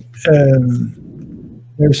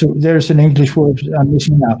 There's an English word I'm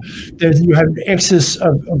missing now. You have excess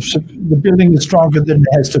of the building is stronger than it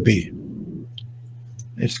has to be.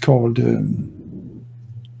 It's called.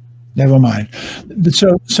 Never mind.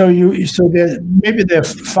 So maybe there are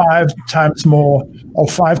 5 times more or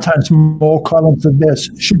 5 times more columns than there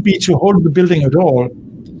should be to hold the building at all.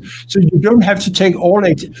 So you don't have to take all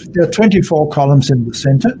 8. There are 24 columns in the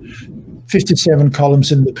center, 57 columns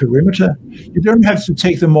in the perimeter. You don't have to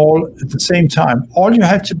take them all at the same time. All you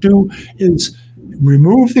have to do is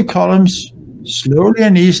remove the columns slowly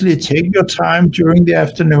and easily. Take your time during the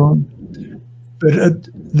afternoon. But at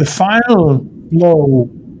the final blow,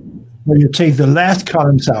 where you take the last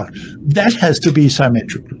columns out, that has to be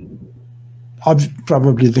symmetrical.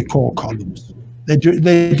 Probably the core columns. They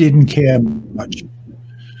didn't care much.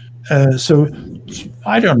 So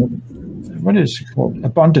I don't know. What is it called?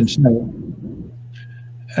 Abundance? No.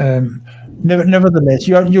 Nevertheless,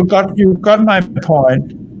 you got my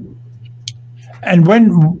point. And when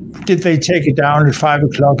did they take it down at 5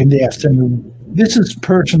 o'clock in the afternoon? This is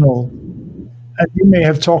personal. And you may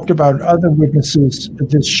have talked about other witnesses at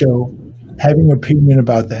this show having opinion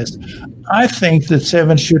about this. I think that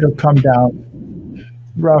 7 should have come down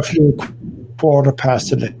roughly a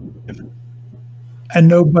 11:15. And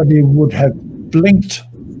nobody would have blinked.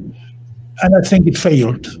 And I think it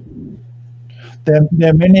failed. There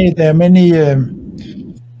are many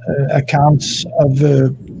accounts of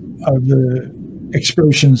the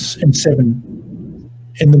explosions in 7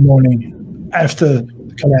 in the morning after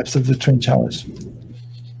the collapse of the Twin Towers.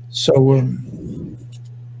 So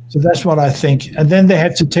that's what I think. And then they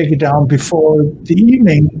had to take it down before the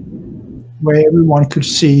evening, where everyone could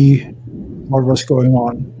see what was going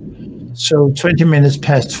on. So 20 minutes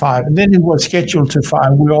past 5. And then it was scheduled to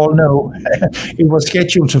 5. We all know it was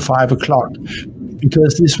scheduled to 5 o'clock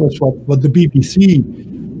because this was what the BBC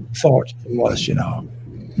thought it was,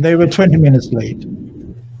 They were 20 minutes late.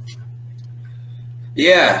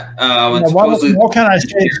 Yeah. What can I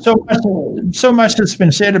say? So much has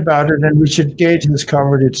been said about it, and Richard Gage has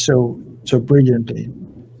covered it so brilliantly.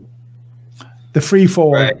 The free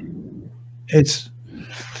fall. Right.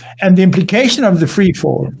 And the implication of the free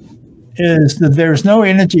fall is that there is no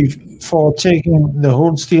energy for taking the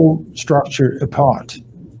whole steel structure apart,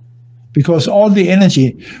 because all the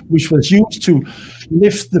energy which was used to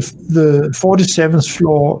lift the 47th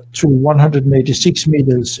floor to 186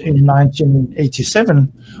 meters in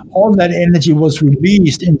 1987, all that energy was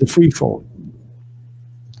released in the free fall.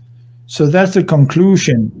 So that's the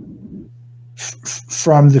conclusion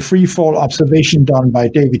from the free fall observation done by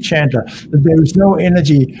David Chandler, that there is no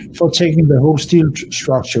energy for taking the whole steel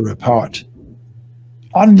structure apart,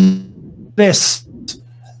 unless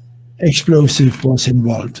explosive was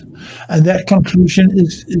involved. And that conclusion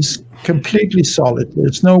is completely solid.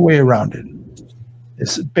 There's no way around it.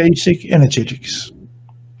 It's basic energetics.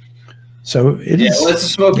 So it's a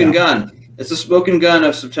smoking gun. It's a smoking gun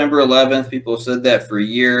of September 11th. People have said that for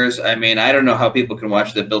years. I mean, I don't know how people can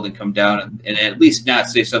watch the building come down and at least not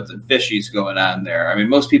say something fishy's going on there. I mean,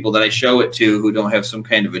 most people that I show it to who don't have some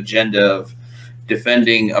kind of agenda of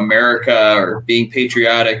defending America or being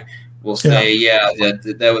patriotic will say,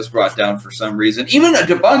 that was brought down for some reason. Even a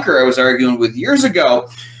debunker I was arguing with years ago,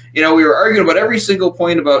 we were arguing about every single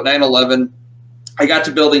point about 9/11. I got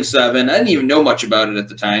to Building 7. I didn't even know much about it at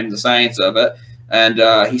the time, the science of it. And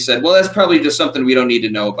he said, well, that's probably just something we don't need to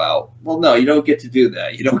know about. Well, no, you don't get to do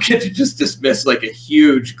that. You don't get to just dismiss like a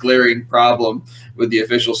huge glaring problem with the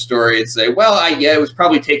official story and say, well, it was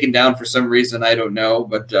probably taken down for some reason. I don't know.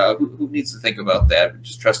 But who needs to think about that?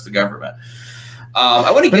 Just trust the government.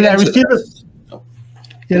 I want to get into this.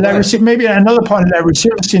 Maybe another point, Larry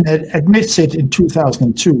Silverstein admits it in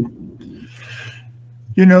 2002.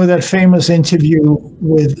 That famous interview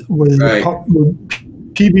with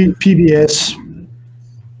PBS.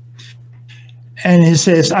 And he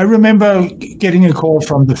says, I remember getting a call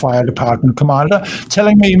from the fire department commander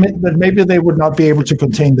telling me that maybe they would not be able to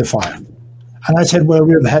contain the fire. And I said, well,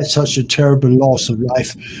 we've had such a terrible loss of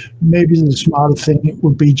life. Maybe the smarter thing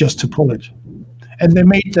would be just to pull it. And they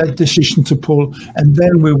made that decision to pull, and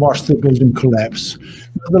then we watched the building collapse.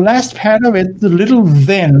 Now, the last part of it, the little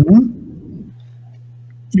then,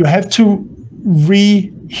 you have to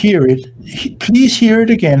rehear it. Please hear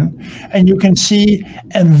it again, and you can see,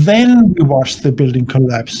 and then we watched the building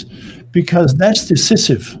collapse, because that's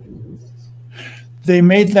decisive. They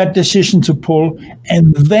made that decision to pull,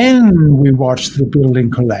 and then we watched the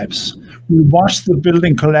building collapse. We watched the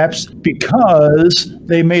building collapse because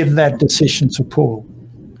they made that decision to pull.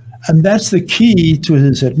 And that's the key to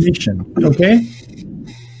his admission, okay?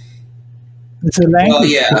 It's a language. Well,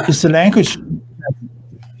 yeah. It's a language.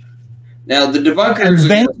 Now, the debunkers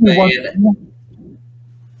are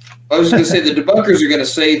I was going to say the debunkers are going to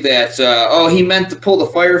say that, he meant to pull the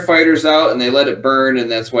firefighters out and they let it burn, and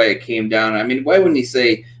that's why it came down. I mean, why wouldn't he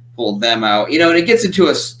say pull them out? And it gets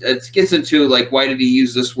into like, why did he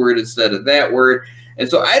use this word instead of that word? And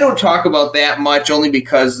so I don't talk about that much, only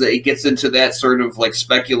because it gets into that sort of like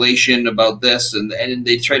speculation about this, and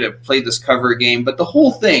they try to play this cover game. But the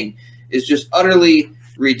whole thing is just utterly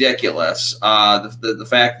ridiculous. The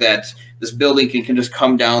fact that this building can just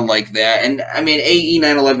come down like that. And I mean, AE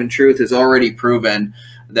 9/11 Truth has already proven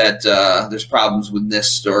that there's problems with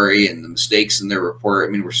this story and the mistakes in their report.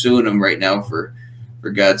 I mean, we're suing them right now for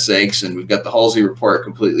God's sakes, and we've got the Halsey report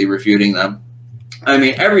completely refuting them. I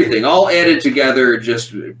mean, everything all added together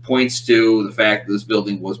just points to the fact that this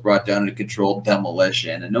building was brought down to controlled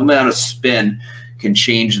demolition, and no amount of spin can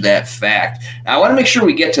change that fact. Now, I want to make sure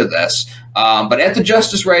we get to this, but at the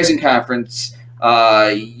Justice Rising Conference,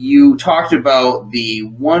 you talked about the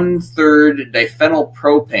 1/3 diphenyl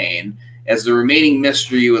propane as the remaining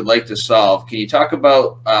mystery you would like to solve. Can you talk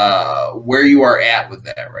about where you are at with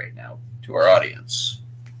that right now to our audience?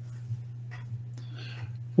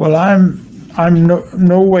 Well, I'm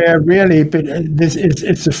nowhere really, but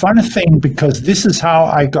it's a fun thing, because this is how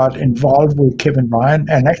I got involved with Kevin Ryan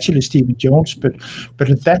and actually Stephen Jones, but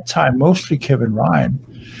at that time mostly Kevin Ryan,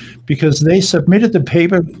 because they submitted the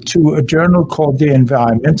paper to a journal called The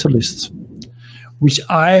Environmentalist, which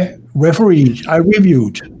I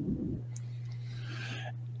reviewed,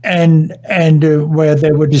 and where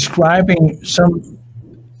they were describing some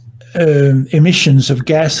emissions of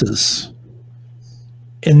gases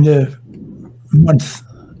in the month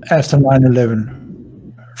after 9/11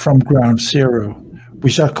 from ground zero,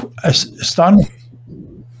 which are astonishing.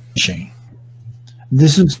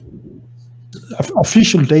 This is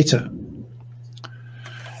official data,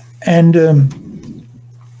 and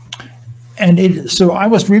so I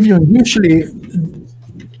was reviewing. Usually,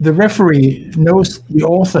 the referee knows the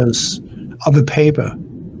authors of a paper,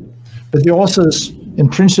 but the authors, in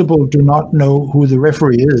principle, do not know who the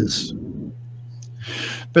referee is.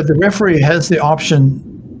 But the referee has the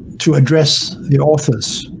option to address the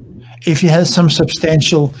authors if he has some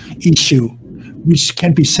substantial issue which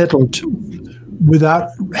can be settled without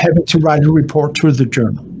having to write a report to the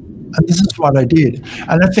journal. And this is what I did.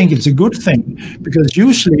 And I think it's a good thing, because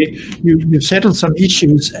usually you settle some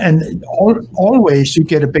issues and always you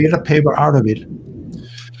get a better paper out of it.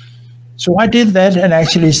 So I did that, and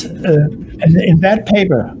actually in that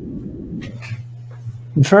paper,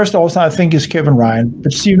 the first author, I think, is Kevin Ryan,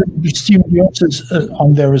 but Stephen Jones is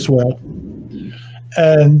on there as well.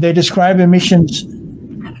 They describe emissions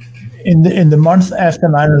in the month after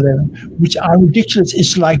 9/11, which are ridiculous.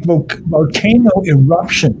 It's like volcano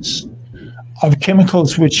eruptions of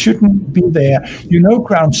chemicals which shouldn't be there.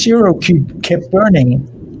 Ground zero kept burning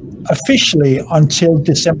officially until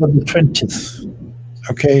December the 20th,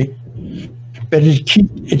 okay? But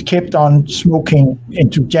it kept on smoking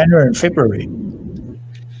into January and February.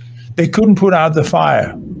 They couldn't put out the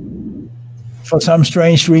fire for some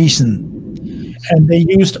strange reason, and they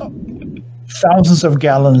used thousands of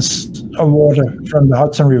gallons of water from the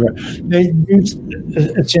Hudson River. They used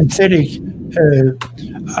a synthetic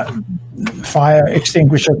fire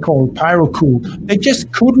extinguisher called pyrocool. They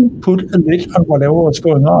just couldn't put a lid on whatever was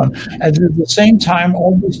going on. And at the same time,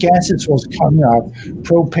 all these gases was coming out,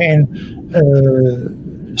 propane,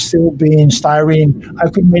 still being styrene, I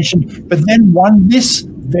could mention. But then this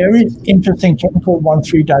very interesting chemical,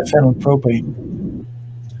 1,3-diphenyl propane.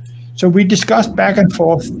 So we discussed back and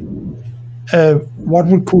forth what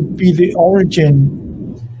could be the origin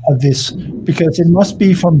of this, because it must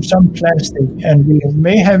be from some plastic, and we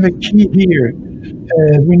may have a key here.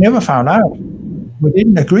 We never found out. We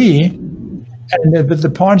didn't agree, and but the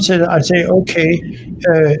point said, I say, okay,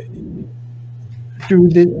 do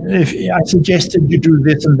this. If I suggested you do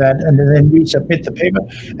this and that, and then we submit the paper,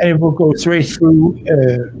 and it will go straight through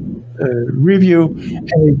review,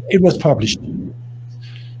 and it was published.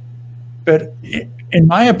 But in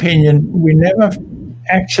my opinion, we never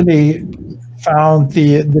actually found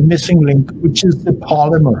the missing link, which is the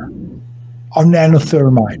polymer of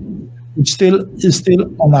nano-thermite, which is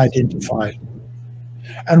still unidentified.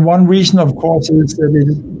 And one reason, of course, is that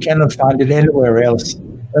it cannot find it anywhere else.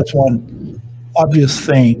 That's one obvious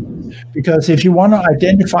thing. Because if you want to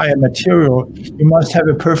identify a material, you must have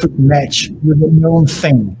a perfect match with a known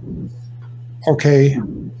thing. Okay,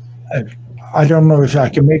 I don't know if I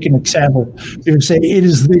can make an example. You say it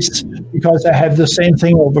is this because I have the same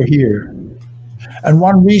thing over here. And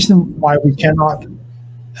one reason why we cannot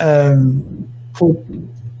put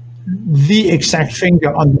the exact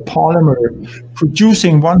finger on the polymer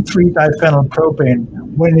producing 1,3-diphenyl propane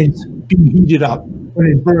when it's being heated up, when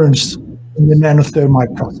it burns in the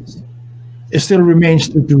nano-thermite process. It still remains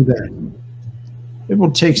to do that. It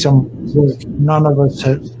will take some work. None of us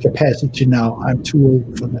have capacity now. I'm too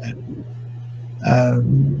old for that.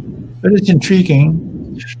 But it's intriguing.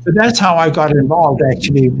 But that's how I got involved,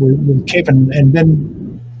 actually, with Kevin. And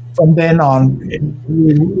then from then on,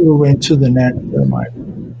 we went to the nano-thermite.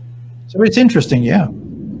 So it's interesting, yeah.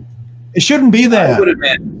 It shouldn't be there. I would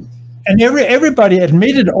admit. And everybody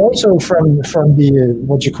admitted also from the,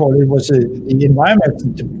 what you call it, was the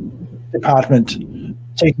environmental department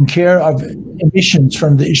taking care of emissions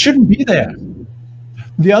from it shouldn't be there.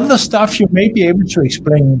 The other stuff you may be able to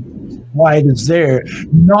explain why it is there,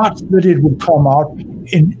 not that it would come out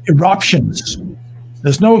in eruptions.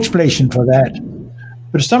 There's no explanation for that.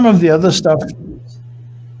 But some of the other stuff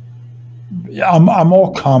are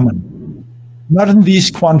more common. Not in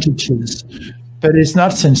these quantities, but it's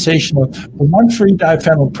not sensational. But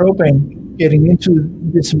 1,3-diphenyl propane getting into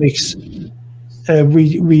this mix,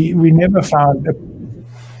 we never found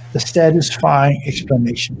a satisfying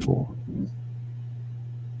explanation for.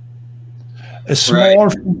 A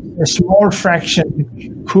small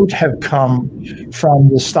fraction could have come from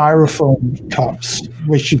the styrofoam cups,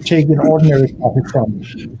 which you take an ordinary coffee from,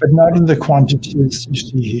 but not in the quantities you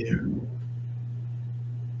see here.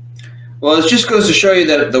 Well, it just goes to show you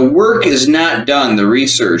that the work is not done, the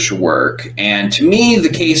research work. And to me, the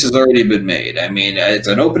case has already been made. I mean, it's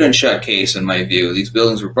an open and shut case in my view. These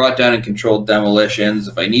buildings were brought down in controlled demolitions.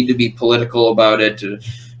 If I need to be political about it to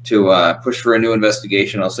push for a new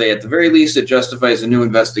investigation, I'll say at the very least it justifies a new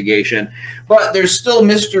investigation. But there's still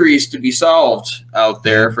mysteries to be solved out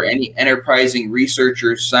there for any enterprising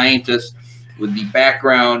researchers, scientists with the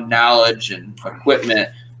background, knowledge, and equipment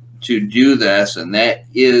to do this, and that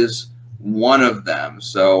is one of them.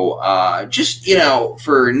 So just,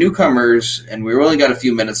 for newcomers, and we've only got a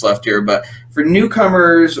few minutes left here, but for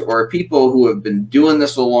newcomers or people who have been doing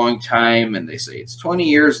this a long time and they say it's 20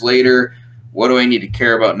 years later, what do I need to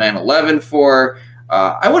care about 9/11 for?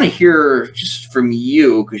 I want to hear just from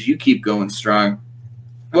you, because you keep going strong.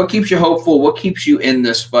 What keeps you hopeful? What keeps you in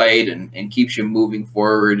this fight and keeps you moving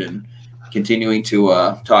forward and continuing to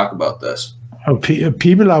talk about this? Oh,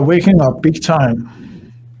 people are waking up big time.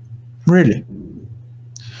 Really,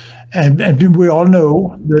 and we all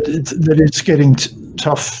know that it's getting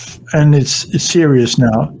tough and it's serious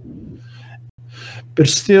now. But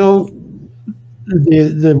still,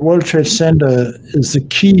 the World Trade Center is the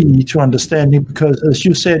key to understanding, because, as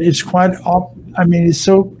you said, it's quite up. I mean, it's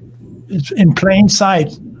in plain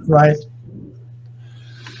sight, right?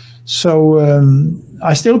 So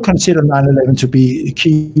I still consider 9/11 to be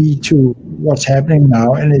key to what's happening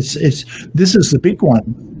now, and this is the big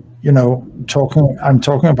one. I'm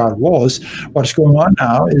talking about wars. What's going on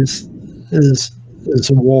now is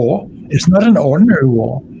a war. It's not an ordinary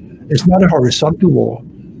war. It's not a horizontal war.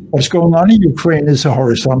 What's going on in Ukraine is a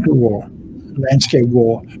horizontal war, landscape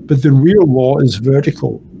war. But the real war is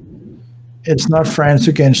vertical. It's not France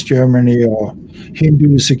against Germany or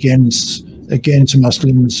Hindus against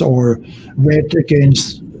Muslims or red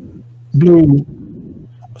against blue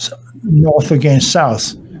north against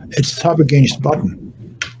south. It's top against bottom.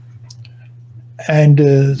 And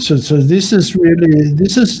so this is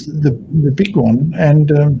the big one.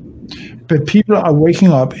 And but people are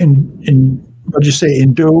waking up in what you say,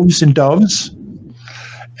 in doves and doves.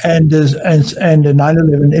 And the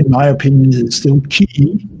 9/11, in my opinion, is still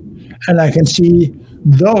key. And I can see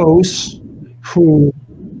those who,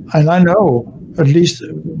 and I know, at least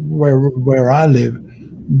where I live,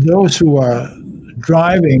 those who are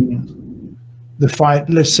driving the fight,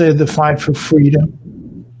 let's say the fight for freedom,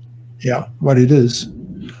 yeah, what it is,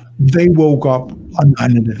 they woke up on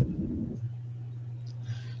 9/11.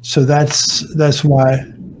 So that's why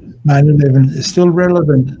 9/11 is still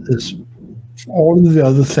relevant as all of the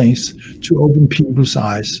other things, to open people's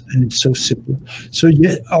eyes, and it's so simple. So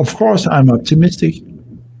yeah, of course I'm optimistic,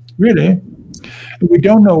 really. We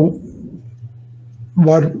don't know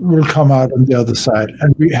what will come out on the other side,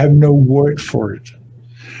 and we have no word for it.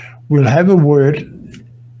 We'll have a word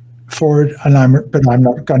for it, but I'm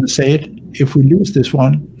not going to say it. If we lose this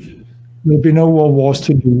one, there'll be no more wars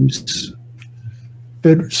to lose.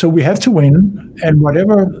 But so we have to win, and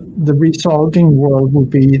whatever the resulting world will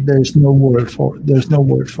be, there's no word for it.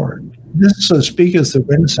 This is as big as the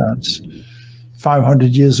Renaissance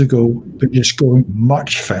 500 years ago, but just going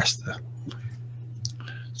much faster.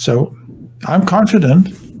 So I'm confident,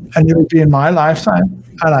 and it will be in my lifetime,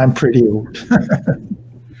 and I'm pretty old.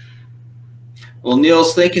 Well,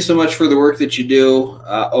 Niels, thank you so much for the work that you do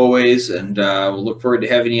always, and we'll look forward to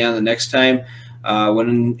having you on the next time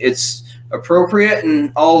when it's appropriate and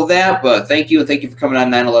all of that. But thank you, and thank you for coming on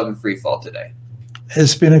 9/11 Freefall today.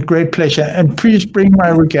 It's been a great pleasure, and please bring my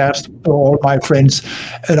regards to all my friends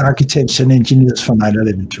and architects and engineers for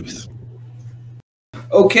 9/11 Truth.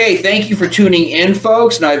 Okay, thank you for tuning in,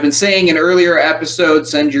 folks. Now, I've been saying in earlier episodes,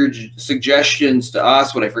 send your suggestions to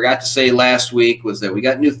us. What I forgot to say last week was that we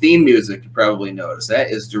got new theme music, you probably noticed.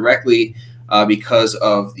 That is directly because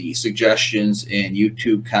of the suggestions in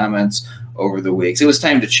YouTube comments over the weeks. It was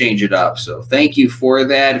time to change it up, so thank you for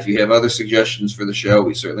that. If you have other suggestions for the show,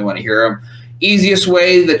 we certainly want to hear them. Easiest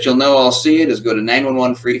way that you'll know I'll see it is go to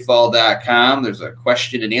 911freefall.com. There's a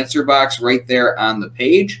question and answer box right there on the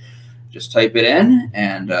page. Just type it in,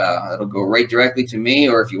 and it'll go right directly to me,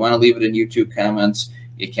 or if you want to leave it in YouTube comments,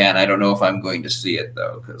 you can. I don't know if I'm going to see it,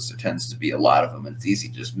 though, because there tends to be a lot of them, and it's easy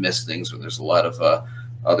to just miss things when there's a lot of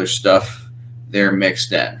other stuff there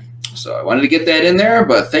mixed in. So I wanted to get that in there,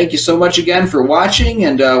 but thank you so much again for watching,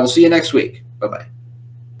 and we'll see you next week. Bye-bye.